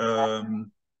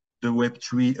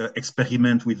Web3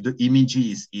 experiment with the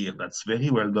images here. That's very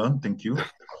well done. Thank you.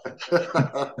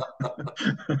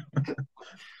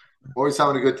 Always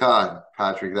having a good time,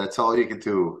 Patrick. That's all you can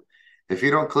do. If you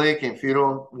don't click, if you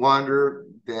don't wonder,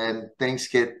 then things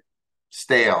get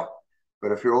stale.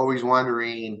 But if you're always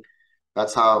wondering,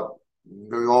 that's how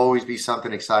there will always be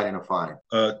something exciting to find.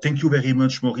 Thank you very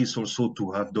much, Maurice, also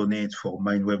to have donated for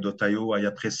MindWeb.io. I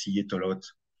appreciate a lot.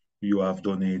 You have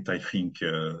donated, I think,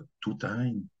 2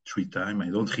 times, 3 times. I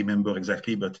don't remember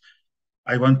exactly, but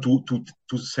I want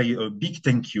to say a big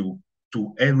thank you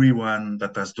to everyone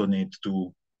that has donated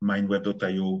to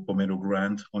MindWeb.io Pomelo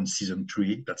grant on season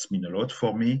 3. That's mean a lot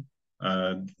for me.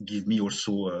 Give me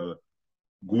also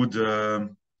good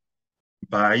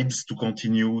vibes to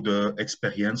continue the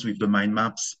experience with the mind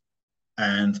maps.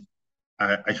 And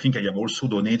I think I have also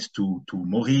donated to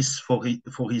Maurice for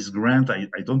his grant. I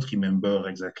don't remember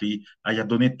exactly. I have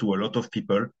donated to a lot of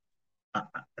people.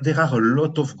 There are a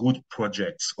lot of good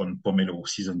projects on Pomelo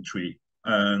season 3.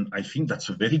 And I think that's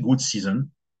a very good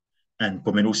season. And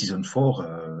Pomelo season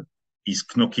 4 is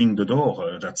knocking the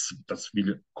door. That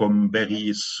will come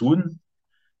very soon,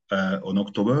 on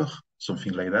October,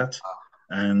 something like that.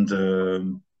 And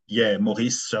yeah,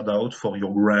 Maurice, shout out for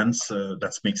your grants.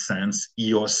 That makes sense.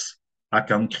 EOS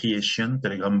account creation,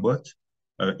 Telegram bot.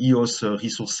 EOS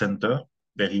Resource Center,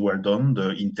 very well done.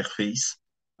 The interface,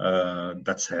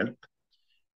 that's help.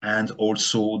 and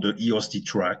also the EOSD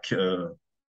track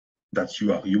that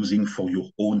you are using for your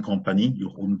own company,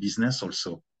 your own business,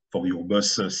 also for your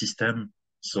bus system.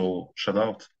 So shout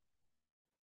out.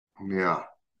 Yeah,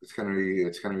 it's gonna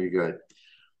be good.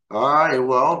 All right.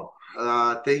 Well,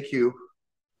 thank you,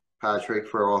 Patrick,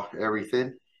 for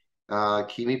everything.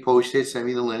 Keep me posted. Send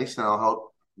me the links, and I'll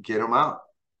help get them out.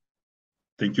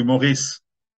 Thank you, Maurice.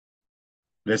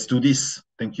 Let's do this.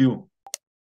 Thank you.